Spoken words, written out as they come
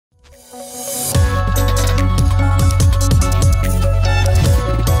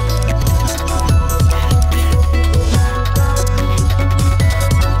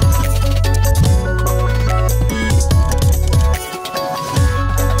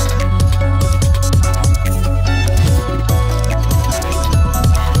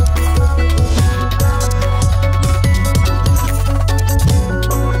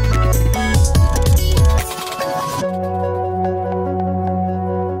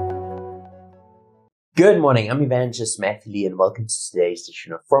Good morning, I'm Evangelist Matthew Lee and welcome to today's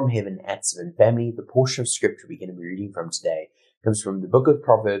edition of From Heaven at 7 Family. The portion of scripture we're going to be reading from today comes from the book of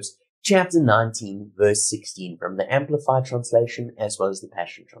Proverbs, chapter 19, verse 16, from the Amplified translation as well as the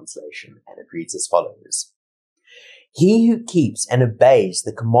Passion translation, and it reads as follows. He who keeps and obeys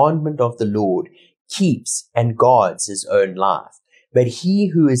the commandment of the Lord keeps and guards his own life, but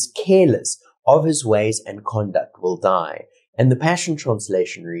he who is careless of his ways and conduct will die. And the Passion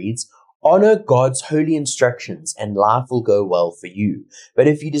translation reads, honor God's holy instructions and life will go well for you. But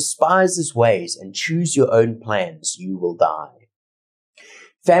if you despise his ways and choose your own plans, you will die.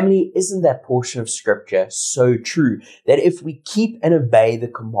 Family, isn't that portion of scripture so true that if we keep and obey the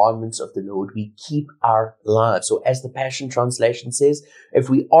commandments of the Lord, we keep our lives? Or as the Passion translation says, if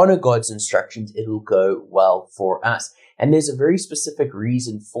we honor God's instructions, it'll go well for us. And there's a very specific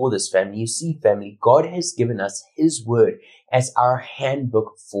reason for this, family. You see, family, God has given us his word as our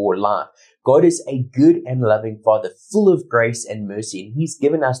handbook for life. God is a good and loving Father, full of grace and mercy, and he's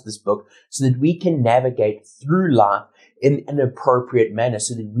given us this book so that we can navigate through life in an appropriate manner,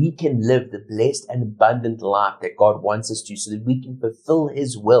 so that we can live the blessed and abundant life that God wants us to, so that we can fulfill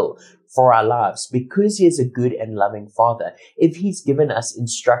his will for our lives. Because he is a good and loving Father, if he's given us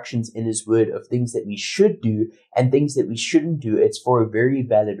instructions in his word of things that we should do and things that we shouldn't do, it's for a very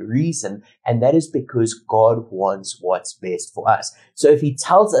valid reason, and that is because God wants what's best for us. So if he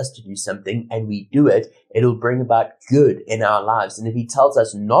tells us to do something and we do it, it'll bring about good in our lives. And if he tells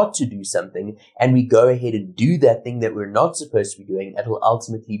us not to do something and we go ahead and do that thing that we're not supposed to be doing, it'll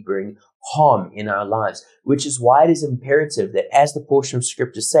ultimately bring harm in our lives, which is why it is imperative that, as the portion of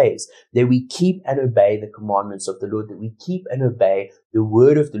scripture says, that we keep and obey the commandments of the Lord, that we keep and obey the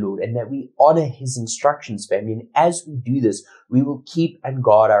word of the Lord, and that we honor his instructions, family. And as we do this, we will keep and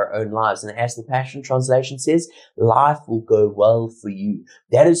guard our own lives. And as the Passion translation says, life will go well for you.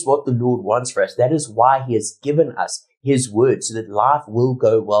 That is what the Lord wants for us. That is why he has given us his word, so that life will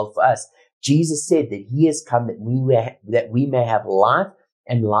go well for us. Jesus said that he has come that we may have life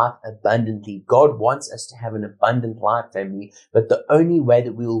and life abundantly. God wants us to have an abundant life, family, but the only way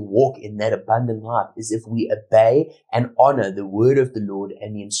that we will walk in that abundant life is if we obey and honor the word of the Lord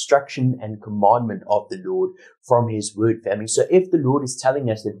and the instruction and commandment of the Lord from his word, family. So if the Lord is telling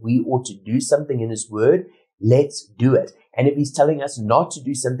us that we ought to do something in his word, let's do it. And if he's telling us not to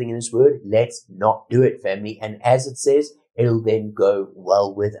do something in his word, let's not do it, family. And as it says, it'll then go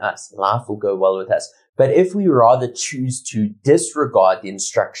well with us. Life will go well with us. But if we rather choose to disregard the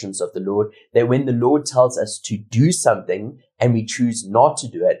instructions of the Lord, that when the Lord tells us to do something and we choose not to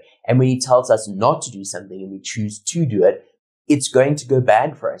do it, and when he tells us not to do something and we choose to do it, it's going to go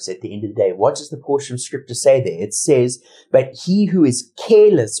bad for us at the end of the day. What does the portion of scripture say there? It says, but he who is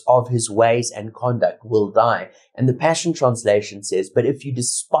careless of his ways and conduct will die. And the Passion translation says, but if you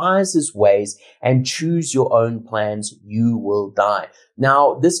despise his ways and choose your own plans, you will die.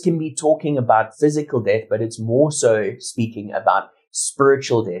 Now, this can be talking about physical death, but it's more so speaking about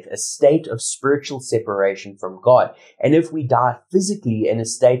spiritual death, a state of spiritual separation from God. And if we die physically in a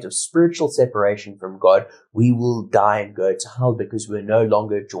state of spiritual separation from God, we will die and go to hell because we're no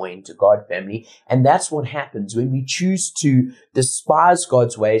longer joined to God, family. And that's what happens when we choose to despise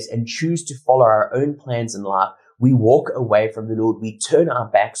God's ways and choose to follow our own plans in life. We walk away from the Lord. We turn our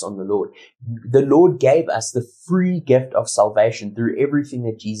backs on the Lord. The Lord gave us the free gift of salvation through everything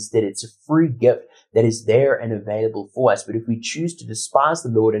that Jesus did. It's a free gift that is there and available for us. But if we choose to despise the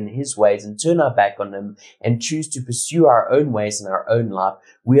Lord and his ways and turn our back on him and choose to pursue our own ways in our own life,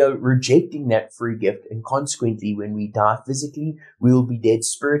 we are rejecting that free gift. And consequently, when we die physically, we will be dead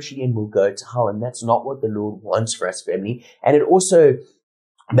spiritually and will go to hell. And that's not what the Lord wants for us, family. And it also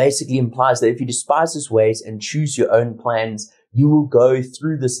basically implies that if you despise his ways and choose your own plans, you will go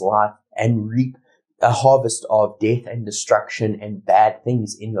through this life and reap a harvest of death and destruction and bad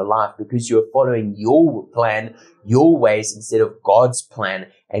things in your life because you're following your plan, your ways instead of God's plan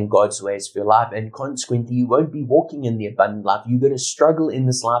and God's ways for your life. And consequently, you won't be walking in the abundant life. You're going to struggle in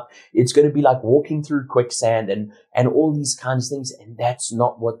this life. It's going to be like walking through quicksand and all these kinds of things. And that's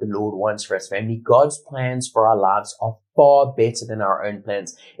not what the Lord wants for us, family. God's plans for our lives are far better than our own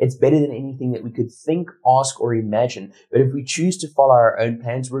plans. It's better than anything that we could think, ask, or imagine. But if we choose to follow our own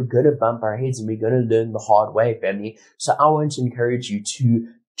plans, we're going to bump our heads and we're going to learn the hard way, family. So I want to encourage you to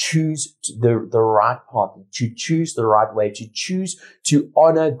choose the right path, to choose the right way, to choose to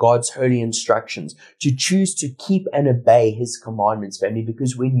honor God's holy instructions, to choose to keep and obey his commandments, family,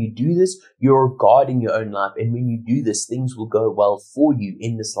 because when you do this, you're guarding your own life. And when you do this, things will go well for you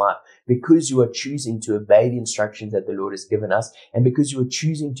in this life because you are choosing to obey the instructions that the Lord has given us and because you are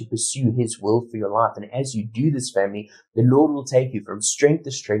choosing to pursue his will for your life. And as you do this, family, the Lord will take you from strength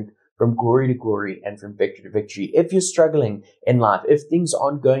to strength, from glory to glory and from victory to victory. If you're struggling in life, if things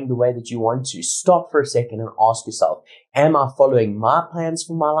aren't going the way that you want to, stop for a second and ask yourself, am I following my plans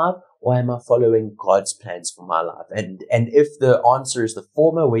for my life, or am I following God's plans for my life? And if the answer is the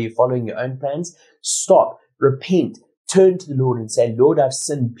former, where you're following your own plans, stop, repent, turn to the Lord and say, Lord, I've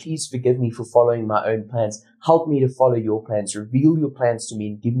sinned. Please forgive me for following my own plans. Help me to follow your plans. Reveal your plans to me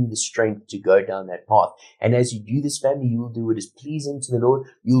and give me the strength to go down that path. And as you do this, family, you will do what is pleasing to the Lord.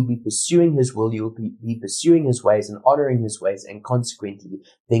 You'll be pursuing his will. You'll be pursuing his ways and honoring his ways. And consequently,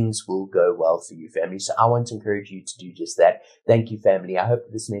 things will go well for you, family. So I want to encourage you to do just that. Thank you, family. I hope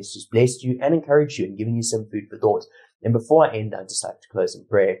that this message has blessed you and encouraged you and given you some food for thought. And before I end, I'd just like to close in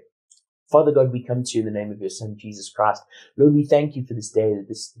prayer. Father God, we come to you in the name of your Son, Jesus Christ. Lord, we thank you for this day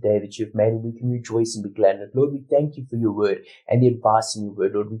that you've made, and we can rejoice and be glad in it. Lord, we thank you for your word and the advice in your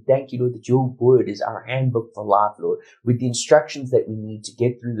word. Lord, we thank you, Lord, that your word is our handbook for life, Lord, with the instructions that we need to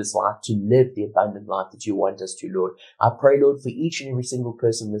get through this life, to live the abundant life that you want us to, Lord. I pray, Lord, for each and every single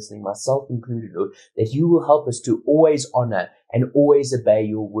person listening, myself included, Lord, that you will help us to always honor and always obey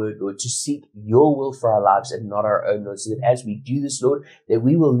your word, Lord, to seek your will for our lives and not our own, Lord, so that as we do this, Lord, that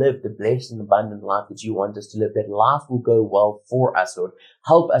we will live the blessed and abundant life that you want us to live, that life will go well for us, Lord.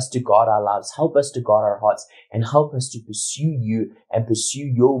 Help us to guard our lives, help us to guard our hearts, and help us to pursue you and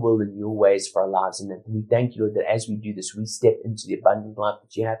pursue your will and your ways for our lives. And that we thank you, Lord, that as we do this, we step into the abundant life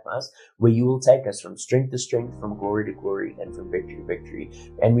that you have for us, where you will take us from strength to strength, from glory to glory, and from victory to victory.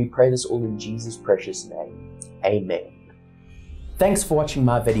 And we pray this all in Jesus' precious name. Amen. Thanks for watching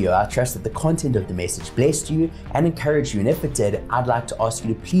my video. I trust that the content of the message blessed you and encouraged you. And if it did, I'd like to ask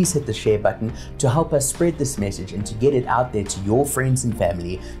you to please hit the share button to help us spread this message and to get it out there to your friends and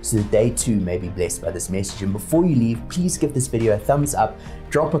family so that they too may be blessed by this message. And before you leave, please give this video a thumbs up,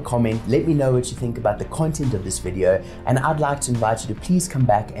 drop a comment, let me know what you think about the content of this video, and I'd like to invite you to please come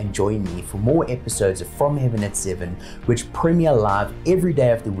back and join me for more episodes of From Heaven at 7, which premiere live every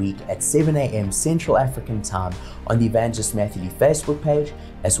day of the week at 7 a.m. Central African Time on the Evangelist Matthew Lee Facebook page,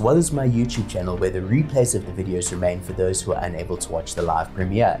 as well as my YouTube channel, where the replays of the videos remain for those who are unable to watch the live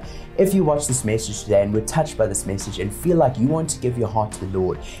premiere. If you watched this message today and were touched by this message and feel like you want to give your heart to the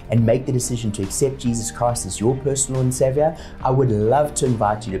Lord and make the decision to accept Jesus Christ as your personal and Savior, I would love to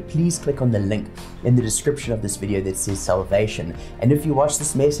invite you to please click on the link in the description of this video that says salvation. And if you watch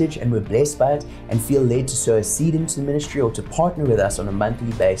this message and were blessed by it and feel led to sow a seed into the ministry or to partner with us on a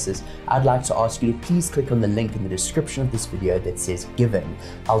monthly basis, I'd like to ask you to please click on the link in the description of this video that says giving.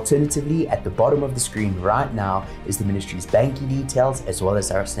 Alternatively, at the bottom of the screen right now is the ministry's banking details as well as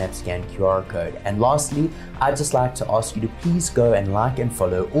our SnapScan QR code. And lastly, I'd just like to ask you to please go and like and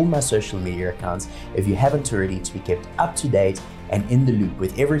follow all my social media accounts if you haven't already, to be kept up to date and in the loop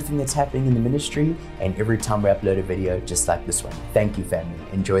with everything that's happening in the ministry and every time we upload a video just like this one. Thank you, family.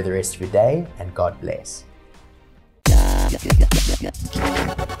 Enjoy the rest of your day and God bless.